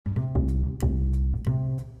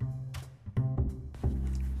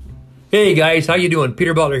Hey guys, how you doing?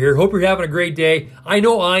 Peter Butler here. Hope you're having a great day. I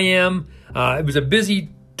know I am. It was a busy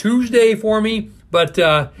Tuesday for me, but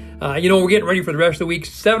we're getting ready for the rest of the week.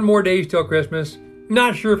 7 more days till Christmas.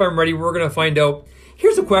 Not sure if I'm ready. We're going to find out.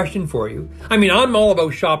 Here's a question for you. I mean, I'm all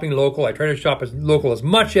about shopping local. I try to shop as local as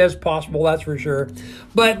much as possible, that's for sure.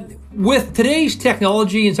 But with today's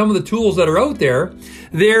technology and some of the tools that are out there,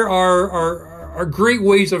 there are great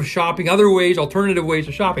ways of shopping, other ways, alternative ways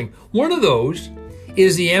of shopping. One of those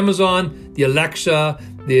is the Amazon, the Alexa,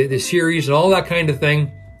 the Siri's, and all that kind of thing.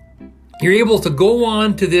 You're able to go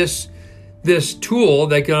on to this tool,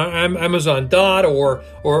 like on Amazon Dot or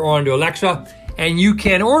onto Alexa, and you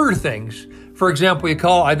can order things. For example,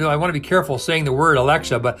 I want to be careful saying the word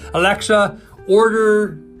Alexa, but Alexa,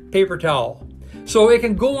 order paper towel. So it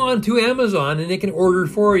can go on to Amazon and it can order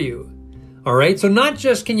for you. All right, so not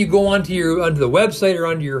just can you go onto the website or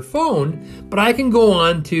onto your phone, but I can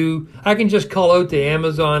just call out to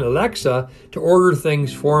Amazon Alexa to order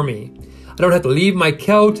things for me. I don't have to leave my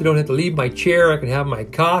couch, I don't have to leave my chair, I can have my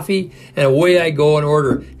coffee, and away I go and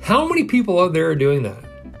order. How many people out there are doing that?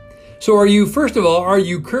 So are you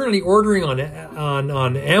currently ordering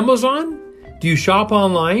on Amazon? Do you shop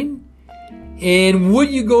online? And would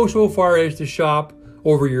you go so far as to shop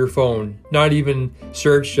over your phone? Not even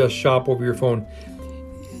search, just shop over your phone.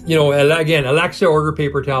 Again, Alexa, order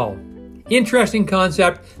paper towel. Interesting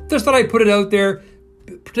concept. Just thought I'd put it out there,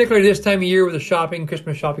 particularly this time of year with the shopping,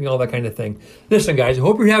 Christmas shopping, all that kind of thing. Listen, guys, I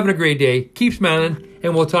hope you're having a great day. Keep smiling,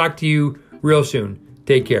 and we'll talk to you real soon.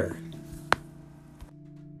 Take care.